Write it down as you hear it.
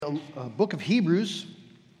Book of Hebrews,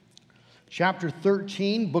 chapter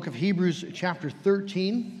 13, book of Hebrews, chapter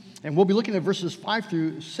 13. And we'll be looking at verses 5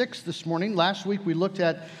 through 6 this morning. Last week we looked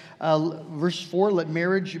at verse 4, let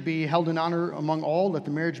marriage be held in honor among all, let the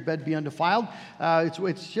marriage bed be undefiled. I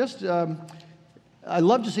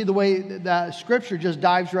love to see the way that Scripture just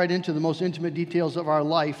dives right into the most intimate details of our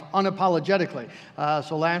life unapologetically.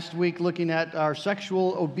 So last week looking at our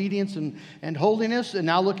sexual obedience and holiness, and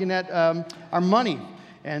now looking at our money.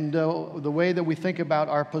 And the way that we think about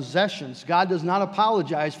our possessions. God does not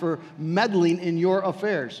apologize for meddling in your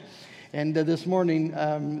affairs. And this morning,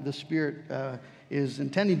 the Spirit is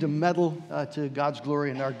intending to meddle to God's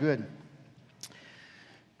glory and our good.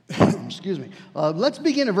 Excuse me. Let's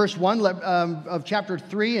begin at verse 1 of chapter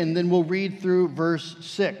 3, and then we'll read through verse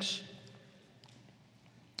 6.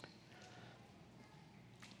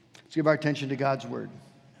 Let's give our attention to God's word.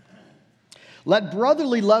 Let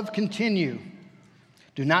brotherly love continue.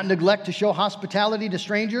 Do not neglect to show hospitality to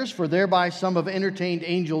strangers, for thereby some have entertained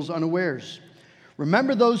angels unawares.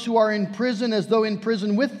 Remember those who are in prison as though in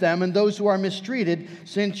prison with them, and those who are mistreated,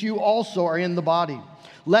 since you also are in the body.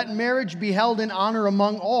 Let marriage be held in honor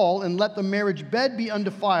among all, and let the marriage bed be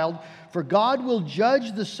undefiled, for God will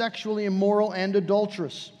judge the sexually immoral and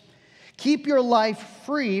adulterous. Keep your life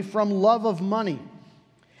free from love of money,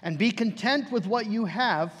 and be content with what you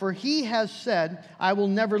have, for he has said, I will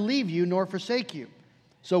never leave you nor forsake you.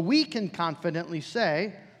 So we can confidently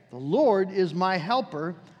say, the Lord is my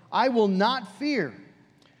helper. I will not fear.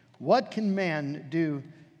 What can man do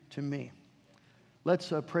to me?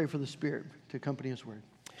 Let's pray for the Spirit to accompany His word.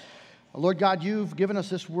 Lord God, you've given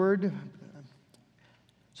us this word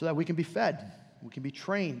so that we can be fed. We can be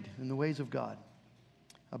trained in the ways of God.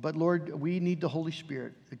 But Lord, we need the Holy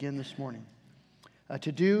Spirit again this morning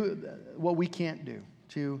to do what we can't do,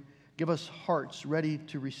 to give us hearts ready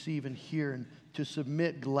to receive and hear and to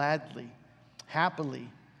submit gladly, happily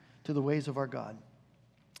to the ways of our God.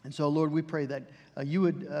 And so, Lord, we pray that you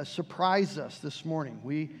would surprise us this morning.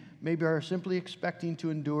 We maybe are simply expecting to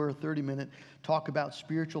endure a 30-minute talk about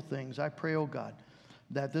spiritual things. I pray, oh God,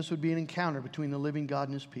 that this would be an encounter between the living God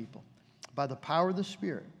and His people. By the power of the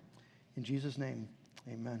Spirit, in Jesus' name,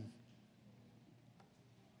 amen.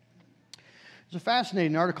 It's a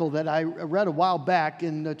fascinating article that I read a while back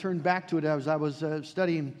and turned back to it as I was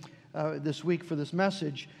studying this week for this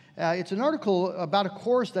message. It's an article about a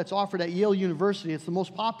course that's offered at Yale University. It's the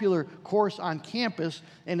most popular course on campus,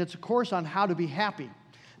 and it's a course on how to be happy.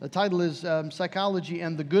 The title is Psychology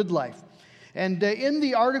and the Good Life. And in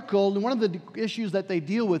the article, one of the issues that they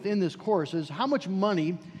deal with in this course is how much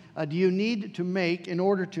money do you need to make in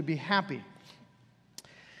order to be happy?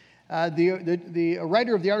 The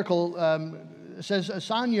writer of the article says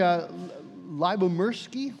Sonja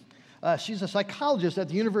Lyubomirsky. She's a psychologist at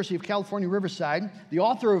the University of California, Riverside, the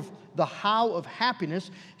author of The How of Happiness.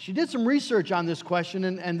 She did some research on this question,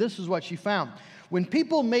 and this is what she found. When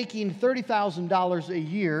people making $30,000 a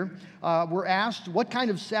year were asked what kind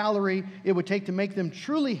of salary it would take to make them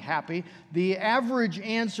truly happy, the average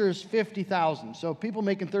answer is $50,000. So people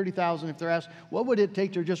making $30,000, if they're asked, what would it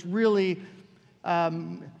take to just really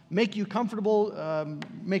make you comfortable,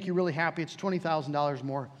 make you really happy, it's $20,000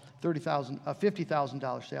 more,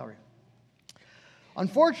 $50,000 salary.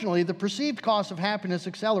 Unfortunately, the perceived cost of happiness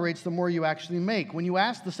accelerates the more you actually make. When you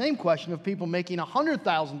ask the same question of people making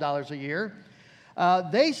 $100,000 a year,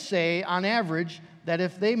 they say, on average, that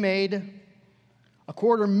if they made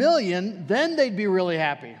 $250,000, then they'd be really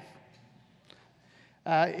happy.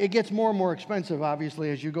 It gets more and more expensive,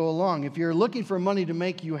 obviously, as you go along. If you're looking for money to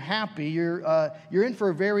make you happy, you're in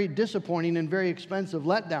for a very disappointing and very expensive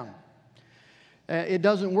letdown. It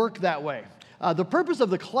doesn't work that way. The purpose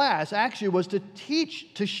of the class actually was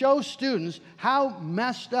to show students how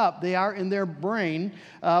messed up they are in their brain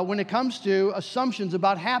when it comes to assumptions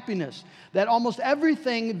about happiness. That almost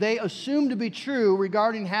everything they assume to be true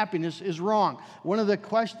regarding happiness is wrong. One of the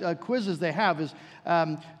quizzes they have is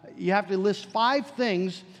you have to list 5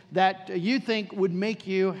 things that you think would make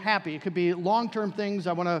you happy. It could be long-term things.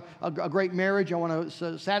 I want a great marriage. I want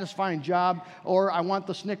a satisfying job. Or I want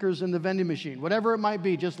the Snickers in the vending machine. Whatever it might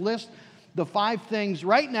be, just list the 5 things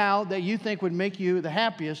right now that you think would make you the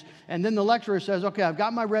happiest. And then the lecturer says, okay, I've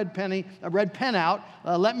got my red pen out.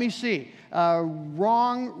 Let me see.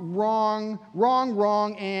 Wrong,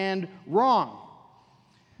 and wrong.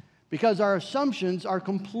 Because our assumptions are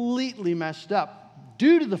completely messed up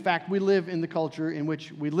due to the fact we live in the culture in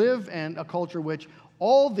which we live, and a culture which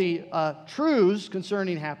all the truths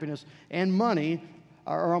concerning happiness and money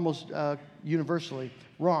are almost universally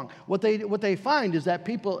wrong. What they find is that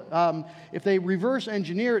people, if they reverse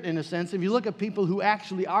engineer it in a sense, if you look at people who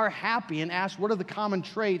actually are happy and ask what are the common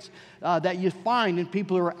traits that you find in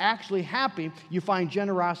people who are actually happy, you find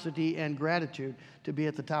generosity and gratitude to be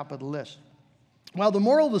at the top of the list. Well, the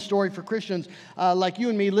moral of the story for Christians like you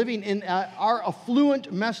and me living in our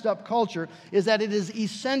affluent, messed up culture is that it is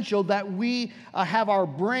essential that we have our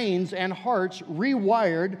brains and hearts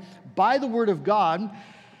rewired by the Word of God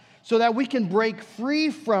so that we can break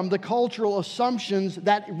free from the cultural assumptions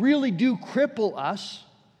that really do cripple us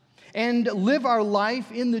and live our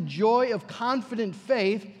life in the joy of confident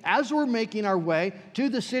faith as we're making our way to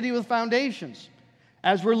the city with foundations,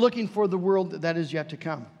 as we're looking for the world that is yet to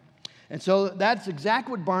come. And so that's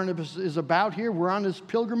exactly what Barnabas is about here. We're on his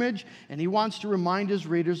pilgrimage, and he wants to remind his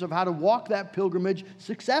readers of how to walk that pilgrimage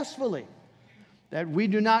successfully, that we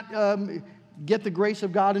do not get the grace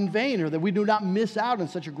of God in vain, or that we do not miss out on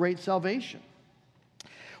such a great salvation.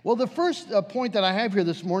 Well, the first point that I have here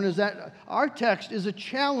this morning is that our text is a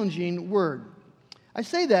challenging word. I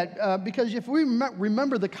say that because if we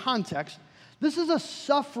remember the context, this is a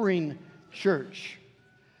suffering church,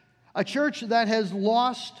 a church that has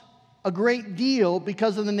lost a great deal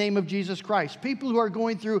because of the name of Jesus Christ. People who are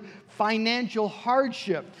going through financial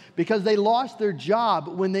hardship because they lost their job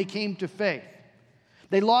when they came to faith.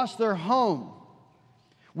 They lost their home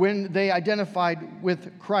when they identified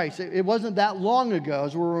with Christ. It wasn't that long ago,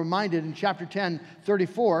 as we're reminded in chapter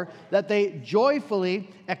 10:34, that they joyfully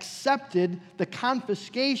accepted the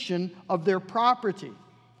confiscation of their property.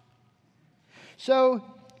 So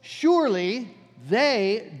surely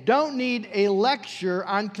they don't need a lecture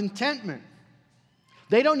on contentment.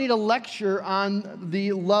 They don't need a lecture on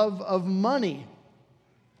the love of money.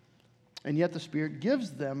 And yet the Spirit gives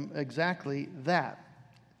them exactly that.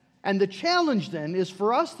 And the challenge then is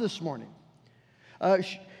for us this morning.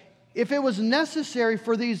 If it was necessary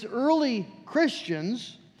for these early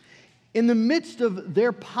Christians, in the midst of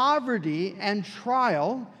their poverty and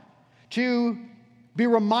trial, to be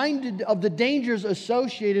reminded of the dangers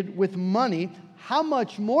associated with money, how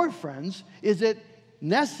much more, friends, is it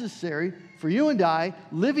necessary for you and I,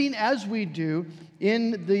 living as we do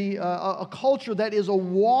in a culture that is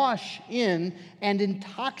awash in and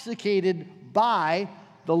intoxicated by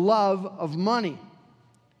the love of money?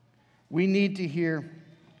 We need to hear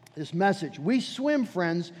this message. We swim,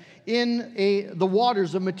 friends, in the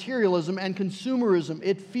waters of materialism and consumerism.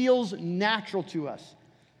 It feels natural to us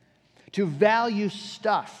to value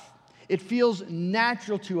stuff. It feels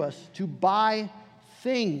natural to us to buy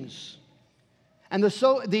things. And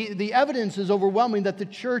the evidence is overwhelming that the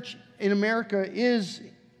church in America is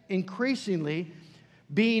increasingly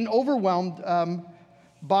being overwhelmed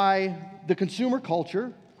by the consumer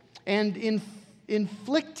culture and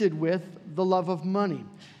inflicted with the love of money.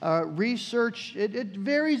 Research, it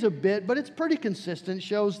varies a bit, but it's pretty consistent,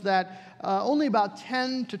 shows that only about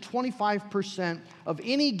 10 to 25% of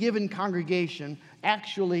any given congregation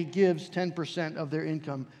actually gives 10% of their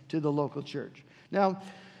income to the local church. Now,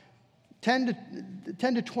 10 to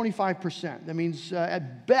 25%, that means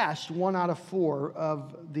at best 1 out of 4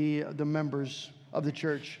 of the members of the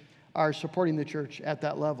church are supporting the church at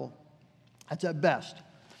that level. That's at best.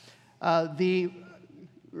 The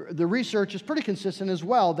research is pretty consistent as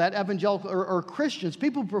well that evangelical or Christians,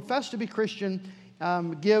 people who profess to be Christian,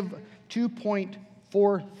 give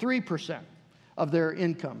 2.43% of their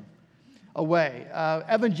income away.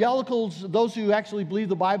 Evangelicals, those who actually believe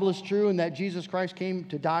the Bible is true and that Jesus Christ came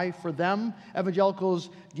to die for them, evangelicals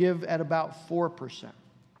give at about 4%.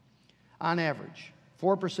 On average,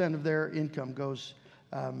 4% of their income goes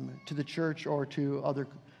to the church or to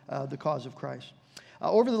the cause of Christ.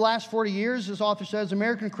 Over the last 40 years, this author says,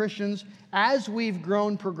 American Christians, as we've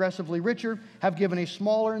grown progressively richer, have given a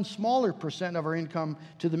smaller and smaller percent of our income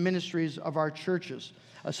to the ministries of our churches.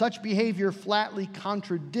 Such behavior flatly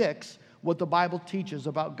contradicts what the Bible teaches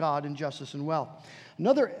about God and justice and wealth.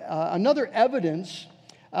 Another evidence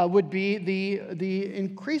would be the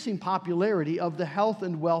increasing popularity of the health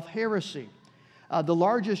and wealth heresy. The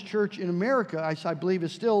largest church in America, I believe,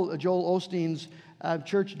 is still Joel Osteen's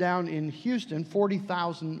church down in Houston,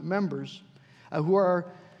 40,000 members, who are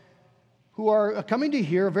coming to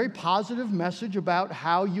hear a very positive message about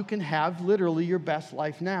how you can have literally your best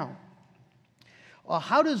life now.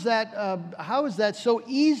 How is that so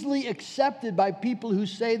easily accepted by people who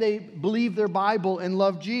say they believe their Bible and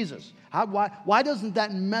love Jesus? Why doesn't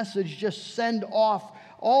that message just send off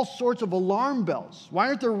all sorts of alarm bells? Why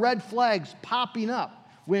aren't there red flags popping up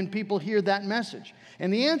when people hear that message?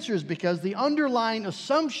 And the answer is because the underlying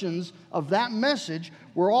assumptions of that message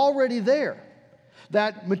were already there.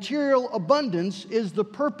 that material abundance is the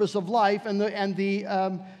purpose of life and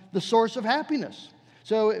the source of happiness.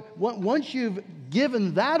 So once you've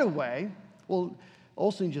given that away, well,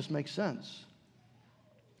 Olson just makes sense.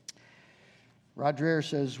 Rod Dreher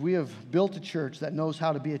says, we have built a church that knows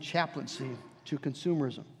how to be a chaplaincy to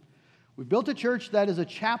consumerism. We built a church that is a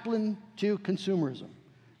chaplain to consumerism.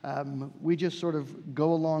 We just sort of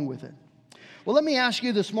go along with it. Well, let me ask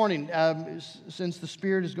you this morning, since the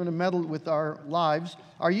Spirit is going to meddle with our lives,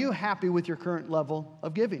 are you happy with your current level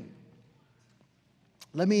of giving?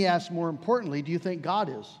 Let me ask more importantly, do you think God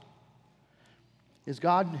is? Is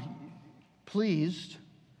God pleased,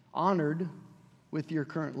 honored with your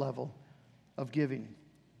current level of giving?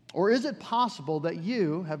 Or is it possible that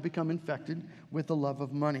you have become infected with the love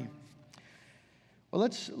of money? Well,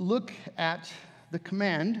 let's look at the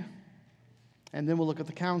command, and then we'll look at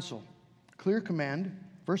the counsel. Clear command,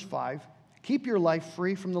 verse 5, keep your life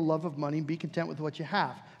free from the love of money and be content with what you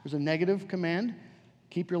have. There's a negative command,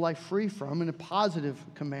 keep your life free from, and a positive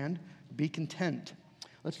command, be content.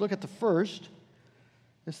 Let's look at the first,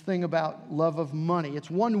 this thing about love of money. It's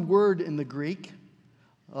one word in the Greek,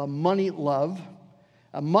 money love.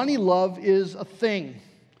 Money love is a thing.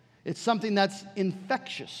 It's something that's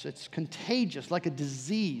infectious. It's contagious, like a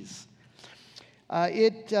disease.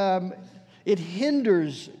 It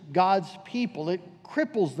hinders God's people. It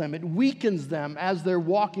cripples them. It weakens them as they're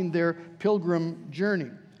walking their pilgrim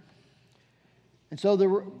journey. And so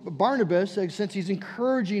Barnabas, since he's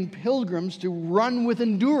encouraging pilgrims to run with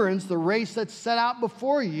endurance the race that's set out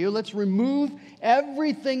before you, let's remove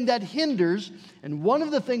everything that hinders. And one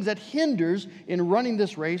of the things that hinders in running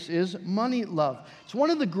this race is money love. It's one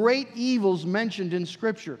of the great evils mentioned in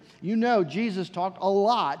Scripture. You know, Jesus talked a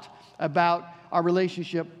lot about our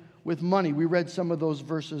relationship with money. We read some of those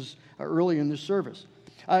verses earlier in the service.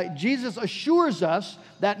 Jesus assures us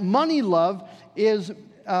that money love is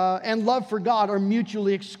and love for God are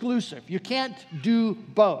mutually exclusive. You can't do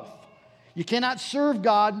both. You cannot serve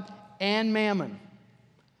God and mammon.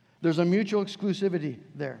 There's a mutual exclusivity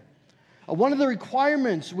there. One of the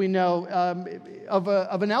requirements we know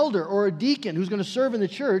of an elder or a deacon who's going to serve in the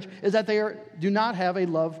church is that they do not have a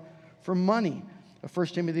love for money. 1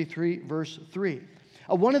 Timothy 3, verse 3.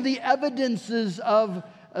 One of the evidences of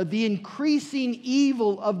the increasing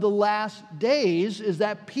evil of the last days is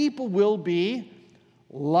that people will be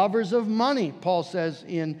lovers of money, Paul says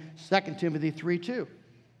in 2 Timothy 3:2.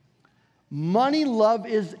 Money love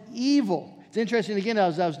is evil. It's interesting, again,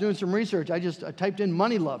 as I was doing some research, I typed in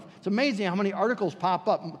money love. It's amazing how many articles pop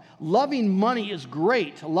up. Loving money is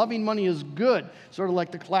great. Loving money is good. Sort of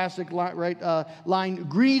like the classic line,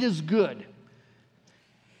 greed is good.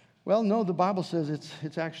 Well, no, the Bible says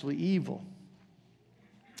it's actually evil.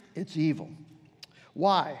 It's evil.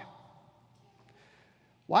 Why?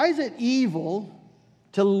 Why is it evil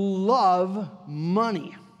to love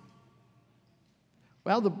money?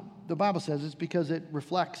 Well, the Bible says it's because it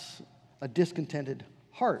reflects a discontented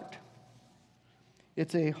heart.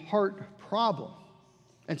 It's a heart problem.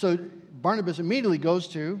 And so Barnabas immediately goes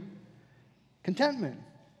to contentment.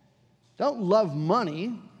 Don't love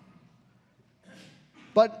money,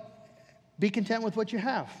 but be content with what you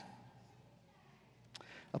have.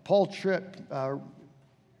 Paul Tripp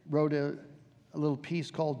wrote a little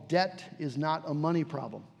piece called Debt is Not a Money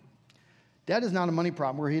Problem. Debt is not a money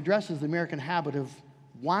problem, where he addresses the American habit of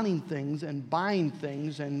wanting things and buying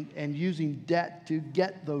things and using debt to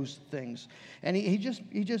get those things. And he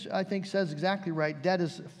just I think says exactly right. Debt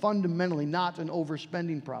is fundamentally not an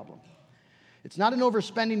overspending problem. It's not an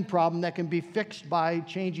overspending problem that can be fixed by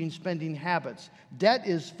changing spending habits. Debt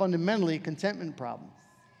is fundamentally a contentment problem,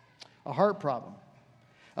 a heart problem.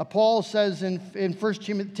 Paul says in 1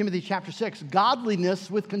 Timothy chapter 6,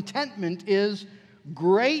 godliness with contentment is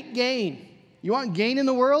great gain. You want gain in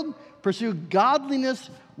the world? Pursue godliness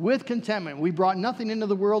with contentment. We brought nothing into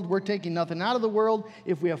the world. We're taking nothing out of the world.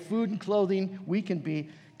 If we have food and clothing, we can be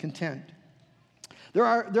content. There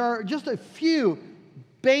are just a few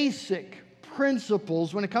basic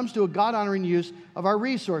principles when it comes to a God-honoring use of our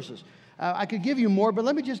resources. I could give you more, but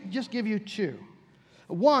let me just give you two.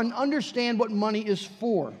 One, understand what money is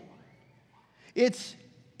for. It's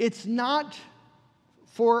not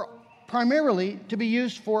for primarily to be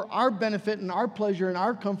used for our benefit and our pleasure and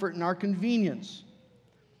our comfort and our convenience.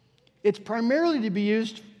 It's primarily to be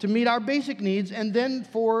used to meet our basic needs and then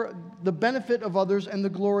for the benefit of others and the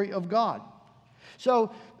glory of God.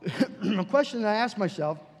 So, a question that I ask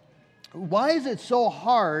myself, why is it so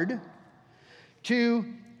hard to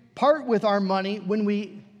part with our money when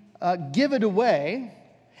we give it away,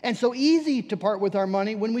 and so easy to part with our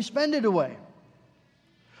money when we spend it away?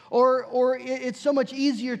 Or it's so much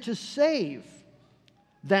easier to save.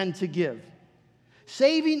 than to give.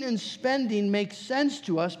 Saving and spending makes sense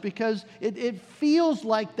to us because it feels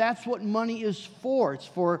like that's what money is for. It's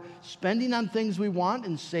for spending on things we want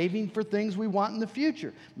and saving for things we want in the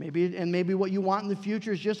future. Maybe what you want in the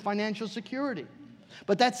future is just financial security.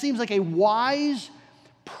 But that seems like a wise,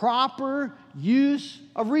 proper use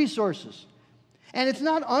of resources. And it's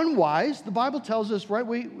not unwise. The Bible tells us, right,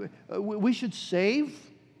 we should save.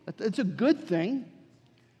 It's a good thing.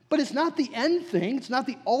 But it's not the end thing. It's not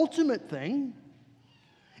the ultimate thing.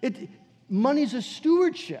 Money's a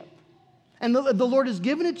stewardship. And the Lord has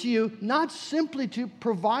given it to you not simply to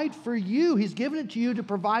provide for you. He's given it to you to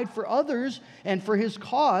provide for others and for His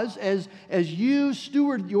cause as you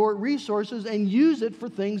steward your resources and use it for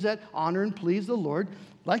things that honor and please the Lord,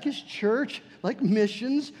 like His church, like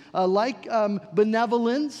missions, like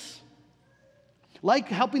benevolence, like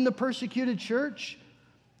helping the persecuted church,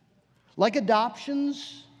 like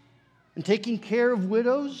adoptions and taking care of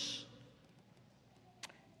widows.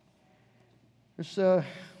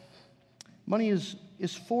 Money is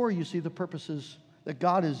for, you see, the purposes that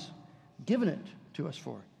God has given it to us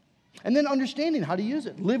for. And then understanding how to use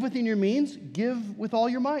it. Live within your means, give with all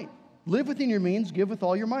your might. Live within your means, give with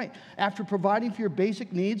all your might. After providing for your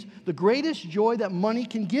basic needs, the greatest joy that money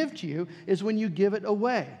can give to you is when you give it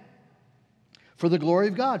away for the glory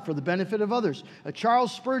of God, for the benefit of others.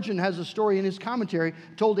 Charles Spurgeon has a story in his commentary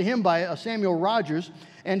told to him by Samuel Rogers,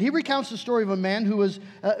 and he recounts the story of a man who was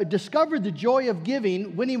discovered the joy of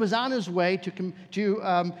giving when he was on his way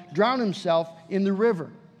to drown himself in the river.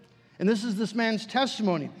 And this is this man's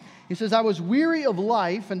testimony. He says, "I was weary of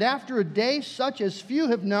life, and after a day such as few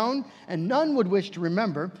have known and none would wish to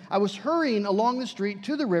remember, I was hurrying along the street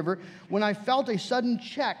to the river when I felt a sudden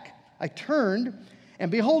check. I turned, and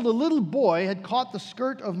behold, a little boy had caught the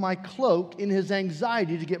skirt of my cloak in his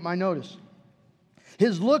anxiety to get my notice.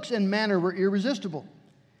 His looks and manner were irresistible.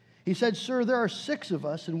 He said, 'Sir, there are 6 of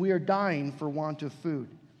us, and we are dying for want of food.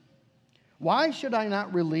 Why should I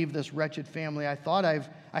not relieve this wretched family? I thought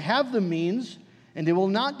I have the means, and it will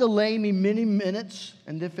not delay me many minutes,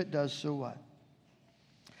 and if it does, so what?'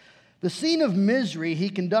 The scene of misery he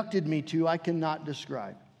conducted me to I cannot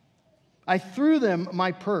describe. I threw them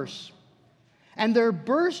my purse, and their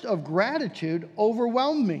burst of gratitude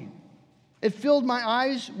overwhelmed me. It filled my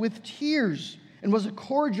eyes with tears and was a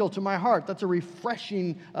cordial to my heart." That's a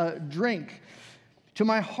refreshing drink to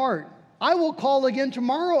my heart. "I will call again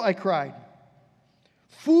tomorrow," I cried.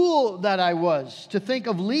 Fool that I was to think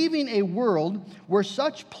of leaving a world where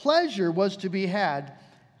such pleasure was to be had,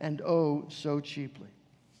 and oh, so cheaply.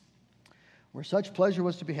 Where such pleasure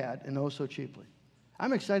was to be had, and oh, so cheaply.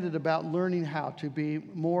 I'm excited about learning how to be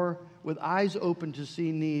more with eyes open to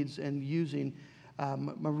see needs and using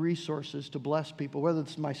my resources to bless people, whether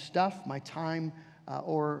it's my stuff, my time,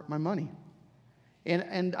 or my money.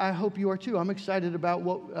 And I hope you are too. I'm excited about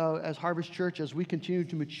what, as Harvest Church, as we continue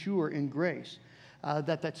to mature in grace,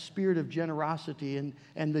 that spirit of generosity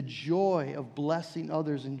and the joy of blessing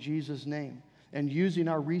others in Jesus' name and using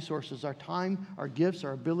our resources, our time, our gifts,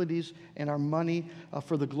 our abilities, and our money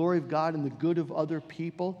for the glory of God and the good of other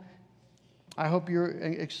people. I hope you're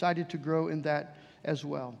excited to grow in that as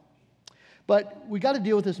well. But we got to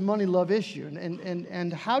deal with this money-love issue.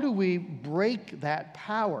 And how do we break that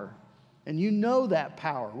power? And you know that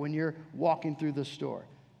power when you're walking through the store.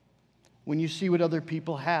 When you see what other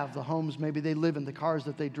people have, the homes maybe they live in, the cars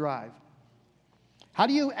that they drive. How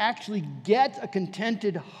do you actually get a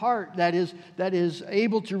contented heart that is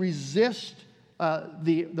able to resist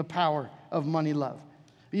the power of money love?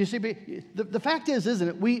 You see, the fact is, isn't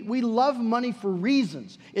it? We love money for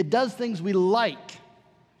reasons. It does things we like.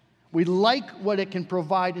 We like what it can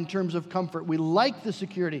provide in terms of comfort. We like the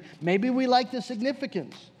security. Maybe we like the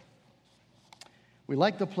significance. We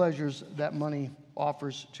like the pleasures that money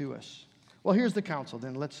offers to us. Well, here's the counsel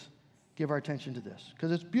then. Let's give our attention to this,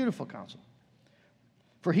 because it's beautiful counsel.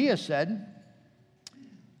 For He has said,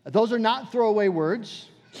 those are not throwaway words.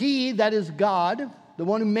 He, that is God, the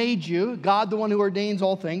one who made you, God, the one who ordains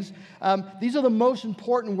all things. These are the most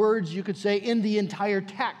important words you could say in the entire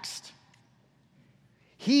text.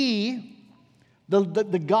 He,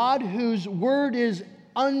 the God whose word is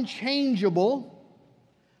unchangeable.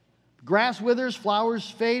 Grass withers, flowers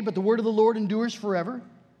fade, but the word of the Lord endures forever.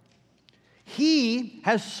 He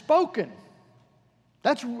has spoken.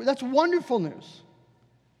 That's wonderful news.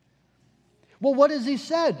 Well, what has He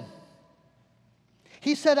said?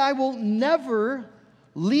 He said, "I will never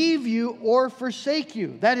leave you or forsake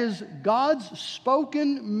you." That is God's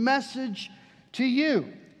spoken message to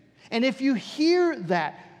you. And if you hear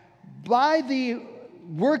that by the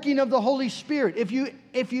working of the Holy Spirit, if you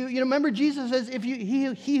if you remember Jesus says, if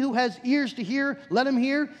you, he who has ears to hear, let him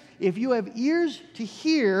hear. If you have ears to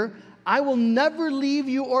hear, I will never leave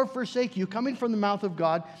you or forsake you. Coming from the mouth of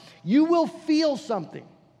God, you will feel something.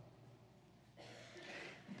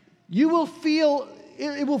 You will feel,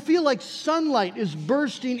 it will feel like sunlight is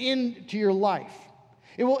bursting into your life.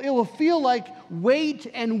 It will feel like weight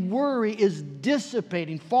and worry is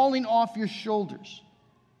dissipating, falling off your shoulders.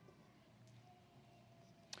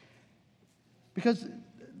 Because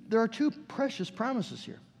there are two precious promises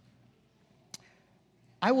here.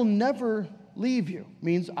 I will never leave you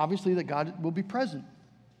means obviously that God will be present.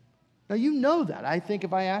 Now you know that. I think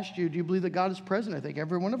if I asked you, do you believe that God is present? I think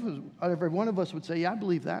every one of us would say, yeah, I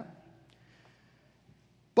believe that.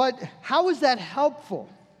 But how is that helpful?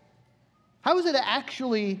 How is it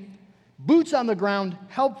actually boots on the ground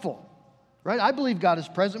helpful? Right? I believe God is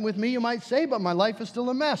present with me, you might say, but my life is still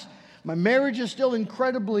a mess. My marriage is still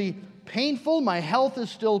incredibly painful. My health is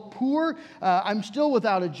still poor. I'm still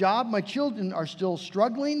without a job. My children are still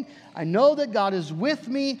struggling. I know that God is with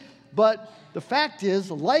me, but the fact is,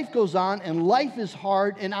 life goes on and life is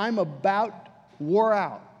hard and I'm about wore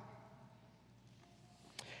out.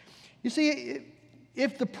 You see,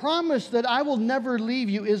 if the promise that I will never leave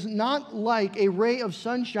you is not like a ray of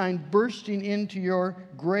sunshine bursting into your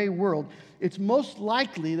gray world, it's most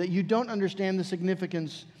likely that you don't understand the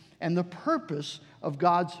significance and the purpose of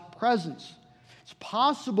God's presence. It's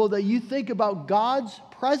possible that you think about God's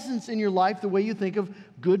presence in your life the way you think of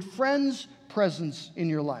good friends' presence in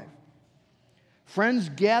your life. Friends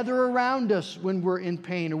gather around us when we're in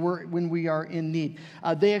pain or when we are in need.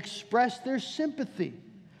 They express their sympathy.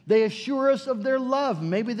 They assure us of their love.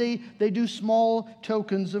 Maybe they do small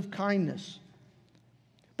tokens of kindness.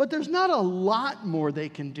 But there's not a lot more they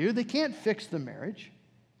can do. They can't fix the marriage.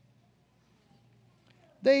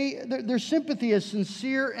 Their sympathy is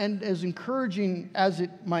sincere and as encouraging as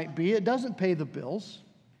it might be. It doesn't pay the bills.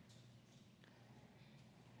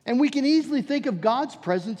 And we can easily think of God's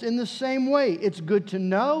presence in the same way. It's good to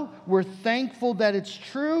know. We're thankful that it's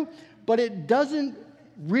true, but it doesn't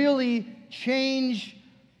really change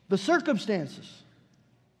the circumstances.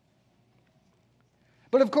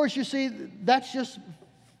 But of course, you see, that's just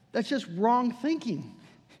wrong thinking.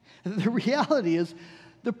 The reality is,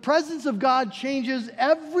 the presence of God changes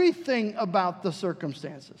everything about the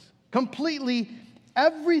circumstances. Completely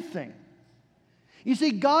everything. You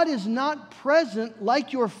see, God is not present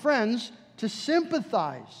like your friends to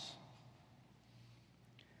sympathize.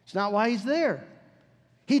 It's not why He's there.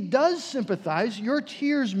 He does sympathize. Your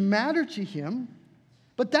tears matter to Him,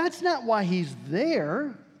 but that's not why He's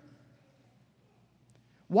there.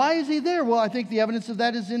 Why is He there? Well, I think the evidence of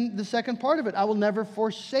that is in the second part of it. I will never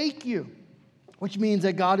forsake you, which means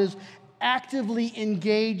that God is actively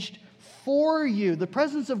engaged for you. The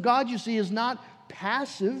presence of God, you see, is not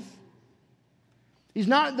passive. He's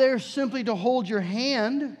not there simply to hold your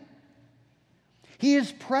hand. He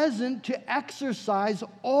is present to exercise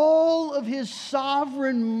all of His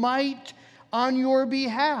sovereign might on your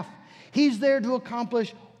behalf. He's there to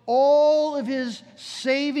accomplish all of His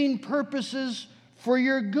saving purposes for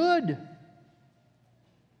your good.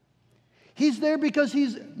 He's there because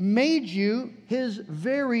He's made you His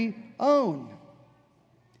very own.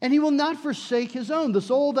 And He will not forsake His own. The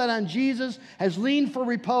soul that on Jesus has leaned for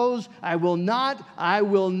repose, I will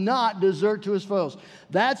not desert to his foes.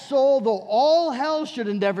 That soul, though all hell should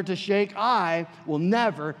endeavor to shake, I will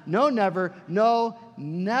never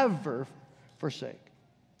forsake.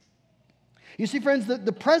 You see, friends,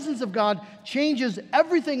 the presence of God changes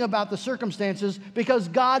everything about the circumstances because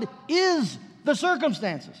God is the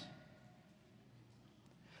circumstances.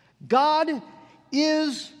 God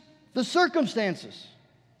is the circumstances.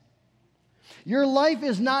 Your life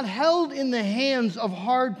is not held in the hands of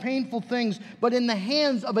hard, painful things, but in the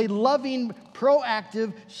hands of a loving,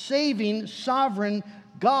 proactive, saving, sovereign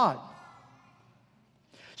God.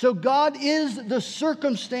 So God is the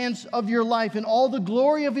circumstance of your life in all the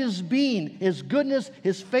glory of His being, His goodness,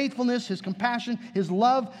 His faithfulness, His compassion, His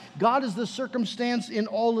love. God is the circumstance in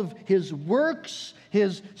all of His works,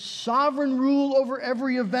 His sovereign rule over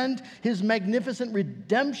every event, His magnificent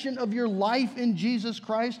redemption of your life in Jesus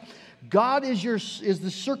Christ. God is the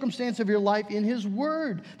circumstance of your life in His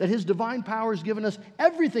Word, that His divine power has given us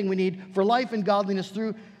everything we need for life and godliness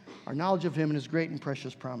through our knowledge of Him and His great and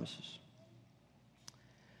precious promises.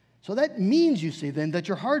 So that means, you see, then, that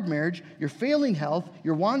your hard marriage, your failing health,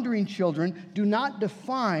 your wandering children do not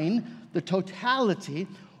define the totality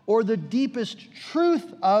or the deepest truth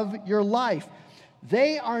of your life.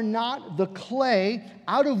 They are not the clay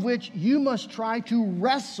out of which you must try to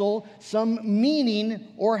wrestle some meaning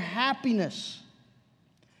or happiness.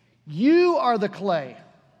 You are the clay,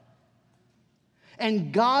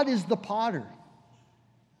 and God is the potter.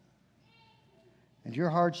 And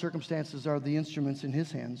your hard circumstances are the instruments in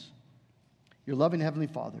His hands, your loving Heavenly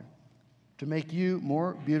Father, to make you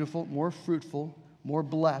more beautiful, more fruitful, more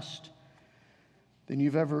blessed than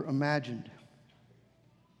you've ever imagined.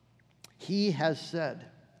 He has said,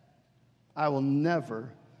 I will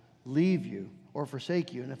never leave you or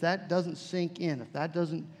forsake you. And if that doesn't sink in, if that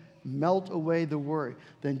doesn't melt away the worry,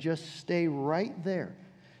 then just stay right there.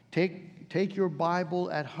 Take your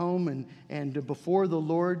Bible at home and before the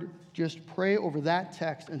Lord, just pray over that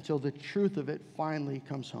text until the truth of it finally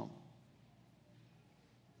comes home.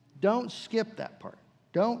 Don't skip that part.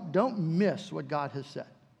 Don't miss what God has said.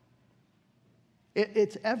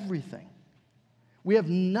 It's everything. We have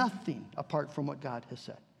nothing apart from what God has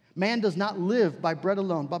said. Man does not live by bread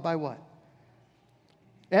alone, but by what?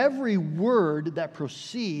 Every word that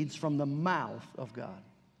proceeds from the mouth of God.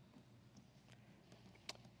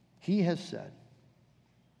 He has said,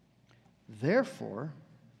 therefore,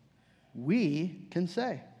 we can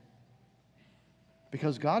say.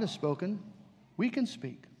 Because God has spoken, we can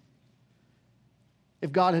speak.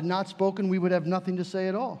 If God had not spoken, we would have nothing to say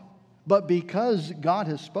at all. But because God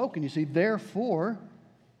has spoken, you see, therefore,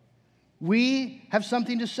 we have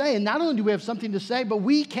something to say. And not only do we have something to say, but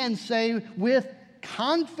we can say with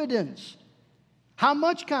confidence. How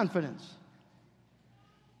much confidence?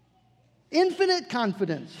 Infinite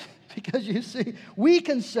confidence. Because you see, we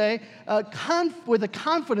can say with a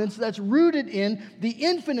confidence that's rooted in the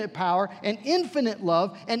infinite power and infinite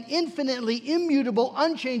love and infinitely immutable,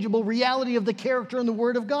 unchangeable reality of the character and the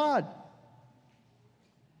Word of God.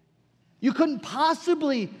 You couldn't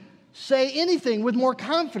possibly say anything with more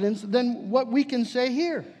confidence than what we can say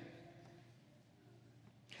here.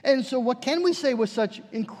 And so what can we say with such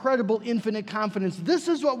incredible, infinite confidence? This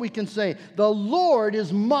is what we can say. The Lord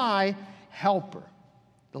is my helper.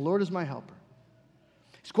 The Lord is my helper.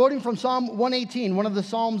 He's quoting from Psalm 118, one of the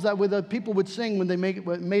psalms that the people would sing when they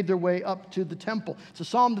made their way up to the temple. It's a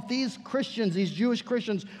psalm that these Christians, these Jewish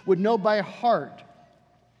Christians, would know by heart.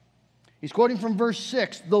 He's quoting from verse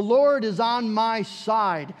 6, the Lord is on my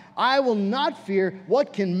side. I will not fear.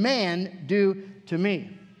 What can man do to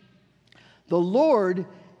me? The Lord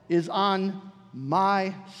is on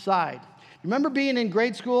my side. Remember being in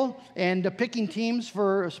grade school and picking teams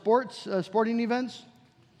for sporting events?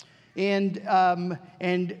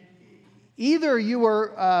 And either you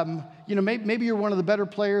were, maybe you're one of the better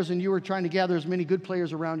players and you were trying to gather as many good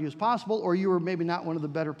players around you as possible, or you were maybe not one of the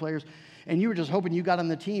better players and you were just hoping you got on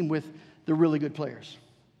the team with the really good players.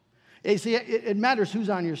 You see, it matters who's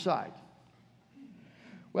on your side.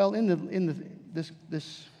 Well, in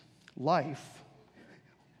this life,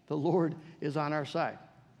 the Lord is on our side.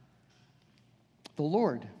 The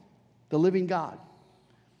Lord, the living God,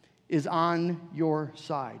 is on your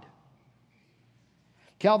side.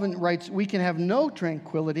 Calvin writes, we can have no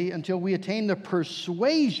tranquility until we attain the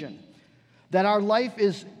persuasion that our life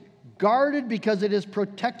is guarded because it is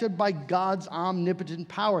protected by God's omnipotent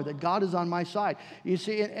power, that God is on my side. You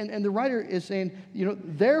see, and the writer is saying,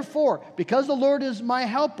 therefore, because the Lord is my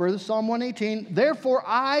helper, Psalm 118, therefore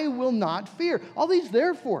I will not fear. All these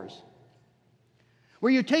therefores,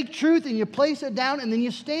 where you take truth and you place it down and then you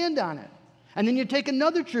stand on it. And then you take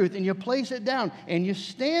another truth and you place it down and you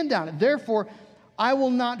stand on it. Therefore, I will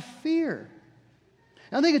not fear.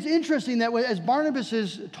 And I think it's interesting that as Barnabas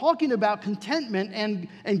is talking about contentment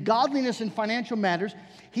and godliness in financial matters,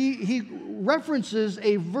 he references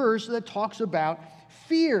a verse that talks about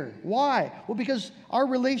fear. Why? Well, because our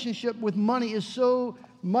relationship with money is so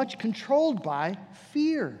much controlled by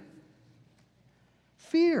fear.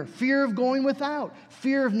 Fear of going without,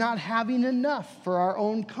 fear of not having enough for our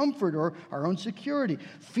own comfort or our own security,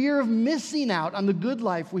 fear of missing out on the good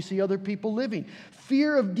life we see other people living,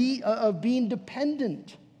 fear of being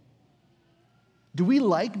dependent. Do we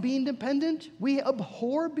like being dependent? We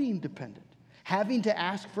abhor being dependent, having to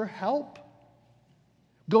ask for help,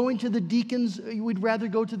 going to the deacons. We'd rather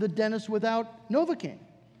go to the dentist without Novocaine.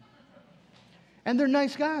 And they're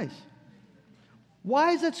nice guys.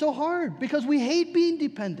 Why is that so hard? Because we hate being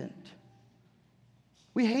dependent.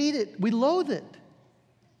 We hate it. We loathe it.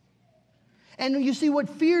 And you see, what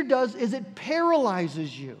fear does is it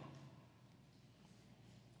paralyzes you.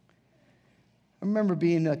 I remember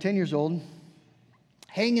being 10 years old,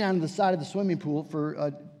 hanging on the side of the swimming pool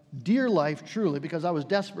for dear life, truly, because I was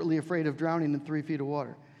desperately afraid of drowning in 3 feet of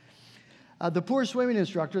water. The poor swimming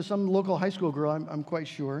instructor, some local high school girl, I'm quite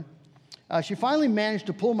sure, she finally managed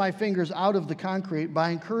to pull my fingers out of the concrete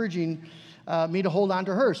by encouraging me to hold on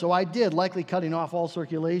to her. So I did, likely cutting off all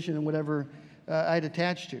circulation and whatever I had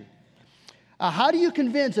attached to. How do you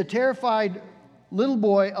convince a terrified little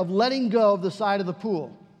boy of letting go of the side of the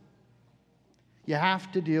pool? You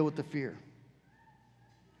have to deal with the fear.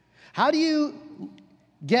 How do you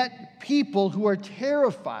get people who are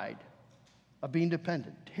terrified of being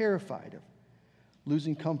dependent, terrified of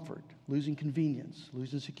losing comfort, losing convenience,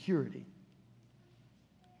 losing security?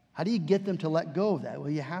 How do you get them to let go of that?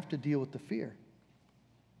 Well, you have to deal with the fear.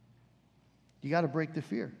 You got to break the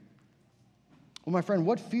fear. Well, my friend,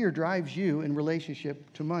 what fear drives you in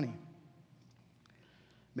relationship to money?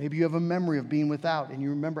 Maybe you have a memory of being without, and you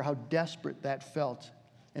remember how desperate that felt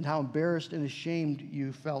and how embarrassed and ashamed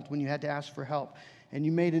you felt when you had to ask for help. And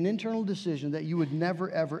you made an internal decision that you would never,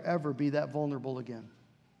 ever, ever be that vulnerable again.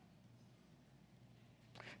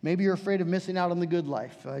 Maybe you're afraid of missing out on the good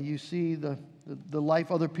life. You see the life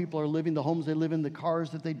other people are living, the homes they live in, the cars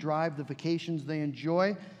that they drive, the vacations they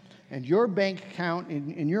enjoy. And your bank account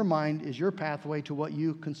in your mind is your pathway to what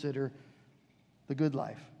you consider the good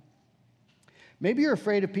life. Maybe you're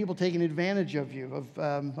afraid of people taking advantage of you,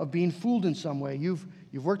 of being fooled in some way. You've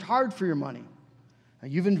worked hard for your money.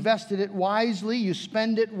 You've invested it wisely. You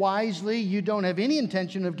spend it wisely. You don't have any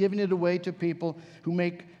intention of giving it away to people who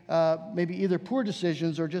make maybe either poor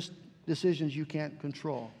decisions or just decisions you can't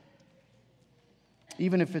control,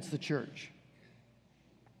 even if it's the church.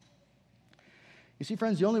 You see,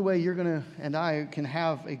 friends, the only way you're going to and I can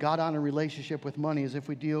have a God-honoring relationship with money is if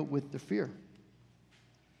we deal with the fear.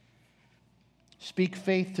 Speak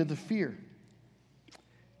faith to the fear.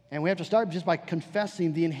 And we have to start just by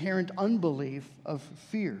confessing the inherent unbelief of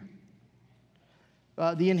fear.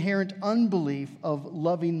 The inherent unbelief of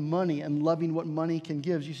loving money and loving what money can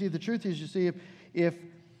give. You see, the truth is,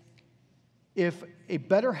 if a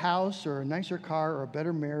better house or a nicer car or a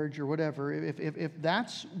better marriage or whatever, if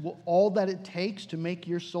that's all that it takes to make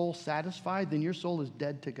your soul satisfied, then your soul is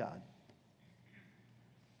dead to God.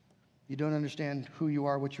 You don't understand who you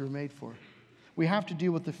are, what you were made for. We have to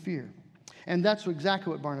deal with the fear. And that's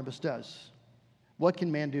exactly what Barnabas does. What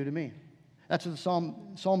can man do to me? That's what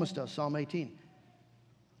the psalmist does, Psalm 18.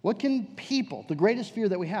 What can people, the greatest fear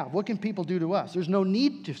that we have, what can people do to us? There's no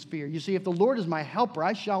need to fear. You see, if the Lord is my helper,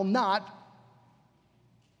 I shall not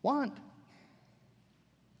want.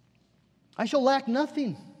 I shall lack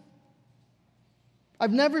nothing.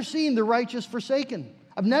 I've never seen the righteous forsaken.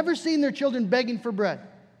 I've never seen their children begging for bread.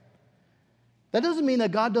 That doesn't mean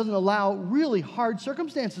that God doesn't allow really hard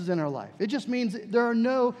circumstances in our life. It just means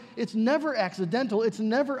it's never accidental, it's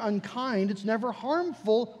never unkind, it's never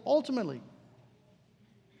harmful ultimately.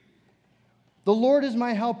 The Lord is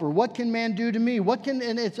my helper. What can man do to me?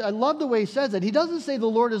 I love the way he says it. He doesn't say the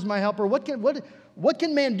Lord is my helper. What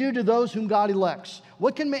can man do to those whom God elects?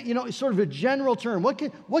 What can man, it's sort of a general term.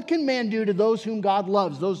 What can man do to those whom God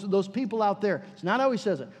loves? Those people out there. It's not how he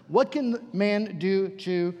says it. What can man do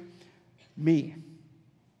to me?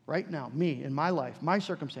 Right now, me in my life, my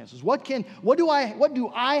circumstances. What do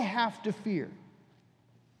I have to fear?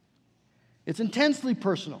 It's intensely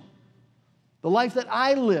personal. The life that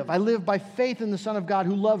I live by faith in the Son of God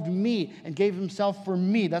who loved me and gave himself for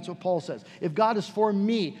me. That's what Paul says. If God is for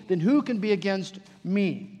me, then who can be against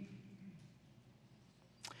me?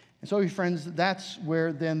 And so, friends, that's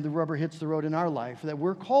where then the rubber hits the road in our life, that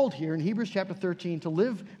we're called here in Hebrews chapter 13 to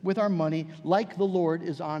live with our money like the Lord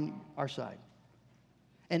is on our side.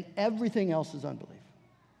 And everything else is unbelief.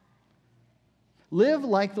 Live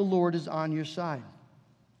like the Lord is on your side.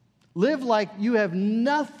 Live like you have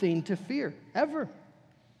nothing to fear, ever.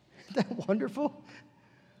 Isn't that wonderful?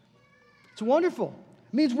 It's wonderful.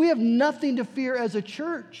 It means we have nothing to fear as a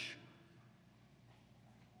church.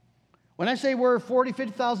 When I say we're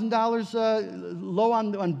 $40,000, $50,000 low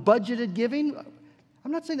on budgeted giving,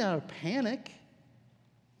 I'm not saying that out of panic.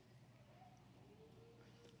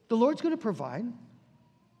 The Lord's going to provide.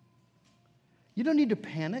 You don't need to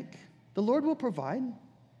panic. The Lord will provide.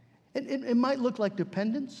 It might look like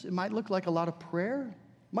dependence. It might look like a lot of prayer.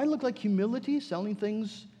 It might look like humility, selling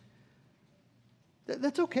things.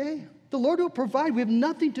 That's okay. The Lord will provide. We have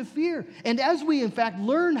nothing to fear. And as we, in fact,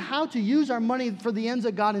 learn how to use our money for the ends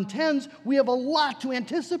that God intends, we have a lot to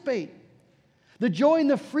anticipate. The joy and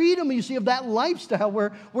the freedom, you see, of that lifestyle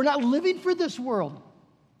where we're not living for this world.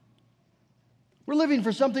 We're living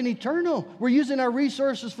for something eternal. We're using our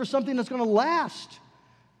resources for something that's going to last.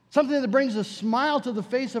 Something that brings a smile to the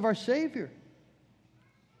face of our Savior.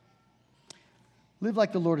 Live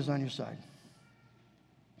like the Lord is on your side.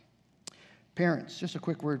 Parents, just a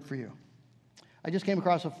quick word for you. I just came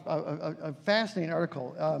across a fascinating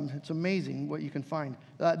article. It's amazing what you can find.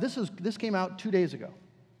 This came out 2 days ago.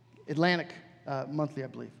 Atlantic Monthly, I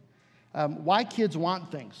believe. Why kids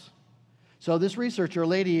want things. So this researcher, a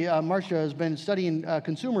lady, Marcia, has been studying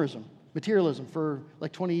consumerism. materialism for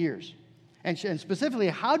like 20 years. And specifically,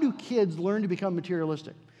 how do kids learn to become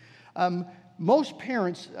materialistic? Most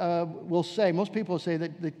parents most people will say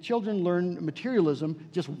that the children learn materialism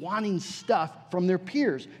just wanting stuff from their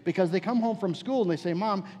peers because they come home from school and they say,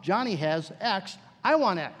 Mom, Johnny has X, I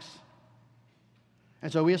want X.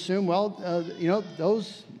 And so we assume,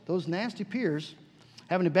 those nasty peers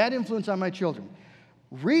having a bad influence on my children.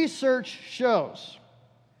 Research shows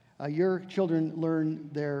your children learn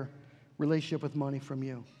their relationship with money from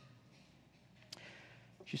you.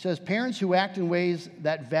 She says, parents who act in ways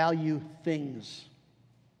that value things,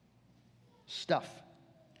 stuff.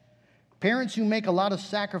 Parents who make a lot of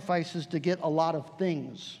sacrifices to get a lot of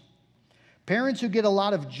things. Parents who get a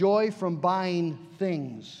lot of joy from buying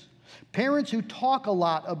things. Parents who talk a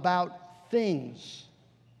lot about things.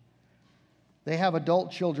 They have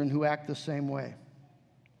adult children who act the same way.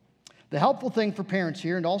 The helpful thing for parents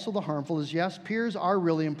here, and also the harmful, is yes, peers are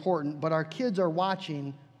really important, but our kids are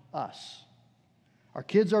watching us. Our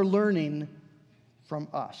kids are learning from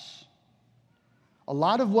us. A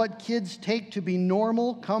lot of what kids take to be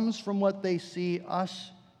normal comes from what they see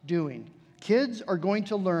us doing. Kids are going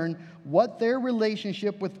to learn what their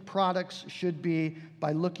relationship with products should be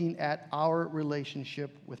by looking at our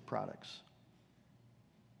relationship with products.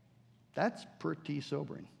 That's pretty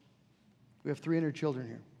sobering. We have 300 children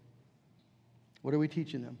here. What are we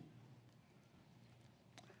teaching them?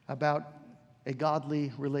 About a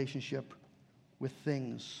godly relationship with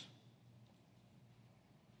things.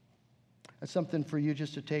 That's something for you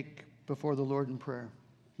just to take before the Lord in prayer.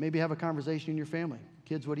 Maybe have a conversation in your family.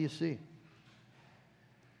 Kids, what do you see?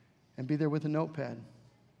 And be there with a notepad.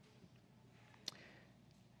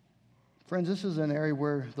 Friends, this is an area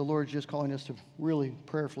where the Lord's just calling us to really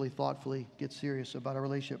prayerfully, thoughtfully get serious about our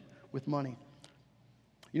relationship with money.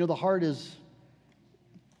 You know, the heart is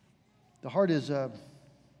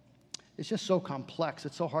it's just so complex.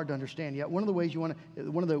 It's so hard to understand. Yet one of the ways one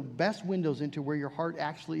of the best windows into where your heart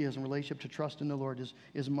actually is in relationship to trust in the Lord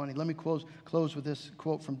is money. Let me close with this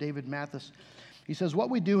quote from David Mathis. He says,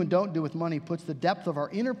 what we do and don't do with money puts the depth of our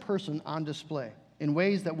inner person on display in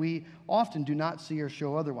ways that we often do not see or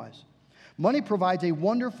show otherwise. Money provides a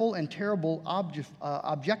wonderful and terrible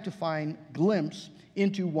objectifying glimpse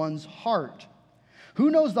into one's heart. Who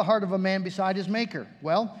knows the heart of a man beside his maker?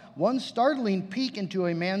 Well, one startling peek into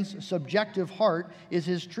a man's subjective heart is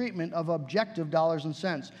his treatment of objective dollars and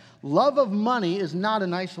cents. Love of money is not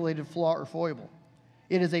an isolated flaw or foible.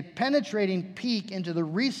 It is a penetrating peek into the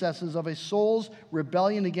recesses of a soul's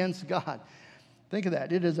rebellion against God. Think of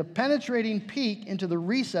that. It is a penetrating peek into the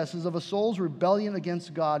recesses of a soul's rebellion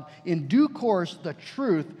against God. In due course, the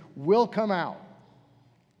truth will come out.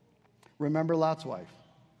 Remember Lot's wife.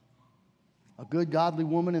 A good, godly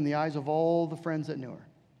woman in the eyes of all the friends that knew her.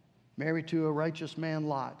 Married to a righteous man,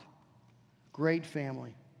 Lot. Great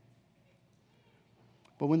family.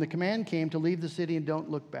 But when the command came to leave the city and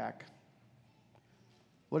don't look back,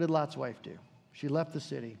 what did Lot's wife do? She left the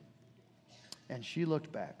city and she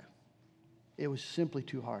looked back. It was simply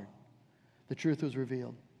too hard. The truth was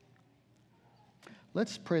revealed.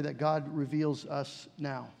 Let's pray that God reveals us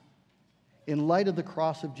now. In light of the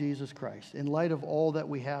cross of Jesus Christ, in light of all that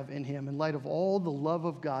we have in Him, in light of all the love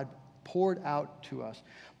of God poured out to us,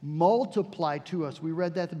 multiplied to us. We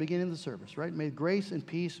read that at the beginning of the service, right? May grace and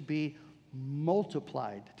peace be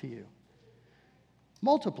multiplied to you.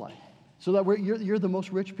 Multiplied. So that you're the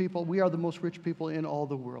most rich people. We are the most rich people in all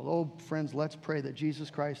the world. Oh, friends, let's pray that Jesus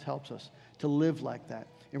Christ helps us to live like that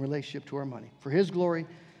in relationship to our money. For His glory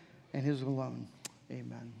and His alone.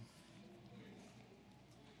 Amen.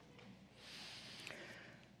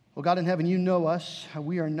 Well, God in heaven, you know us.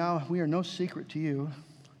 We are no secret to you.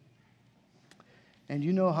 And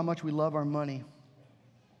you know how much we love our money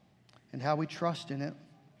and how we trust in it.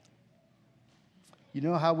 You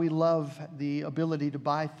know how we love the ability to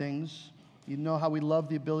buy things. You know how we love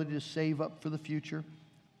the ability to save up for the future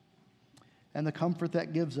and the comfort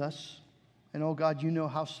that gives us. And oh God, you know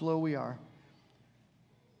how slow we are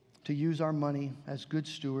to use our money as good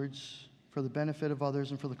stewards for the benefit of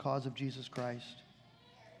others and for the cause of Jesus Christ.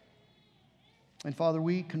 And Father,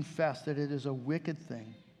 we confess that it is a wicked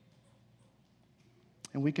thing.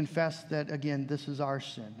 And we confess that, again, this is our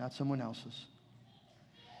sin, not someone else's.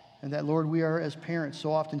 And that, Lord, we are, as parents,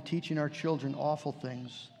 so often teaching our children awful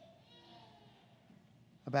things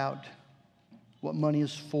about what money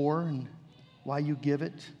is for and why you give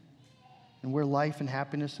it and where life and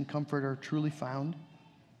happiness and comfort are truly found.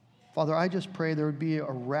 Father, I just pray there would be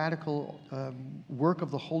a radical work of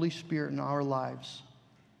the Holy Spirit in our lives,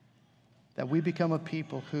 that we become a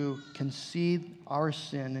people who can see our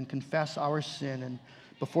sin and confess our sin and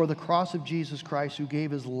before the cross of Jesus Christ, who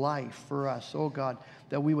gave his life for us, oh God,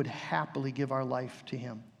 that we would happily give our life to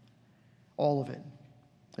him. All of it.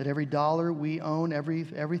 That every dollar we own,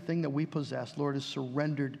 everything that we possess, Lord, is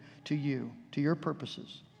surrendered to you, to your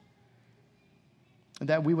purposes. And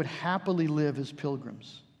that we would happily live as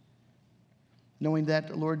pilgrims, knowing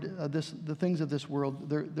that, Lord, the things of this world,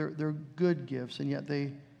 they're good gifts, and yet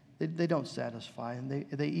they don't satisfy, and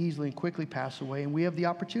they easily and quickly pass away. And we have the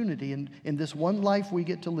opportunity in this one life we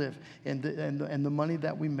get to live, and the money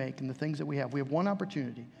that we make and the things that we have one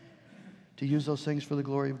opportunity to use those things for the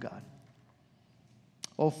glory of God.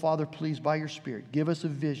 Oh, Father, please, by your Spirit, give us a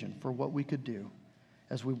vision for what we could do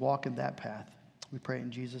as we walk in that path. We pray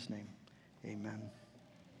in Jesus' name. Amen.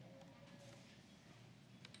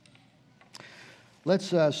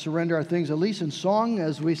 Let's surrender our things, at least in song,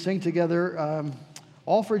 as we sing together,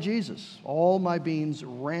 All for Jesus, all my being's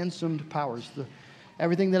ransomed powers.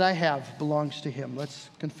 Everything that I have belongs to him. Let's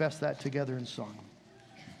confess that together in song.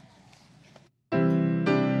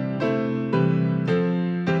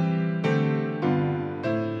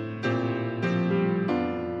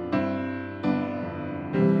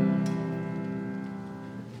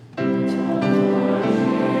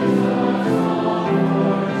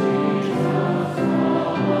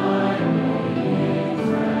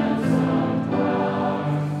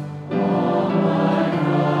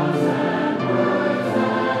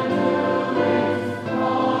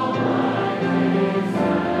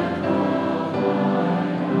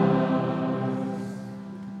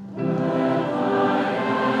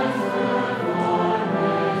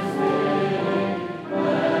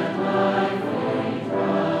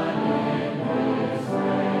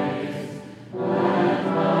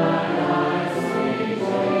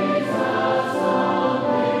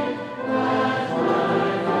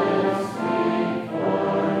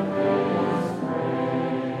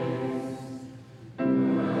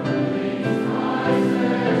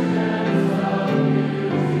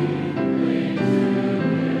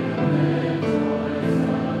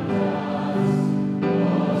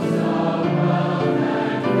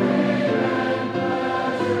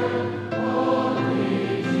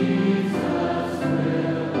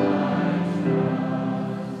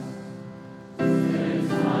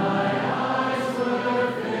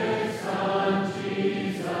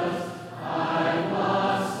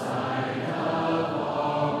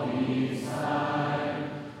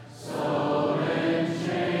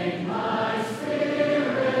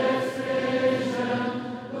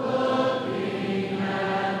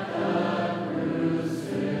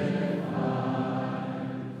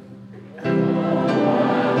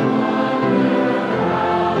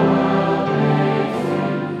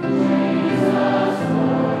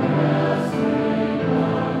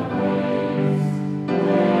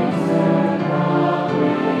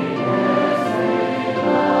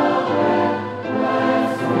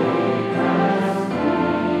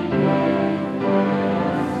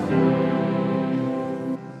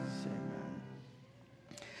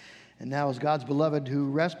 Now, as God's beloved who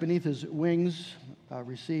rests beneath his wings,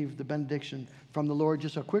 receive the benediction from the Lord.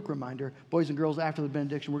 Just a quick reminder, boys and girls, after the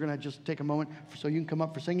benediction, we're going to just take a moment so you can come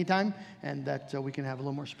up for singing time, and that we can have a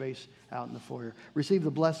little more space out in the foyer. Receive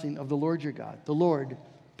the blessing of the Lord your God. The Lord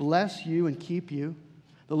bless you and keep you.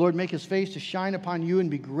 The Lord make his face to shine upon you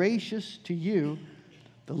and be gracious to you.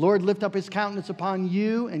 The Lord lift up his countenance upon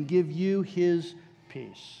you and give you his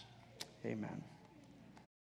peace. Amen.